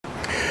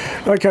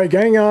Okay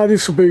gang,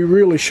 this will be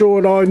really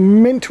short. I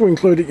meant to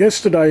include it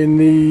yesterday in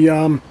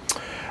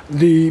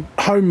the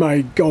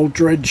Homemade Gold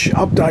Dredge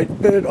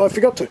update, but I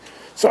forgot to.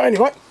 So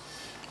anyway,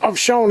 I've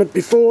shown it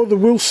before, the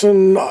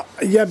Wilson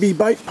Yabby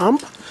bait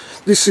pump.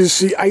 This is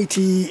the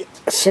 80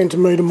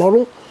 centimetre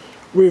model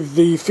with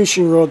the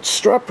fishing rod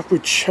strap,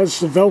 which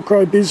has the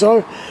Velcro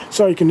bizzo,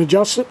 so you can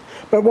adjust it.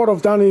 But what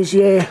I've done is,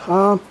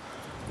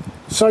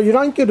 so you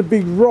don't get a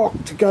big rock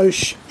to go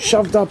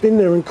shoved up in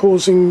there and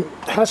causing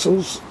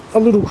hassles, a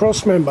little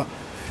cross member.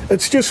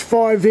 It's just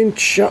 5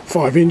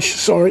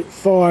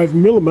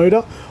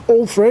 millimetre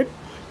all thread,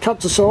 cut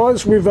to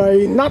size with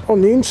a nut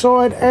on the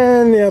inside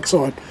and the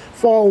outside,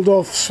 filed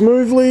off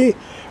smoothly,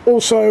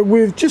 also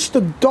with just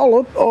a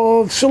dollop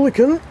of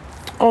silicone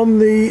on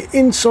the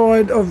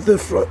inside of the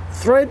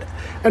thread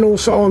and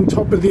also on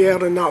top of the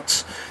outer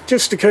nuts,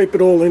 just to keep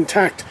it all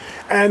intact,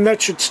 and that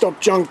should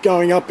stop junk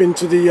going up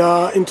into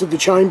the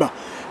chamber.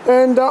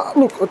 And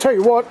look, I'll tell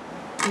you what,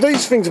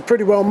 these things are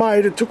pretty well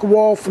made. It took a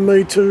while for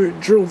me to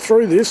drill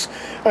through this.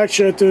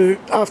 Actually,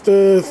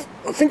 after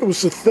I think it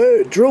was the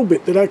third drill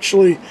bit that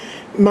actually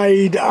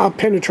made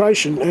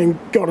penetration and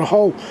got a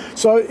hole.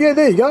 So yeah,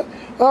 there you go.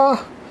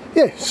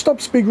 Yeah,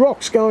 stops big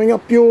rocks going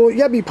up your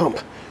yabby pump.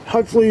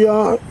 Hopefully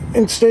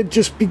instead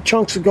just big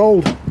chunks of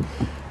gold.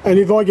 And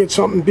if I get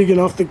something big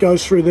enough that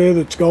goes through there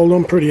that's gold,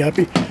 I'm pretty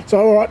happy. So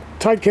alright,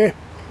 take care.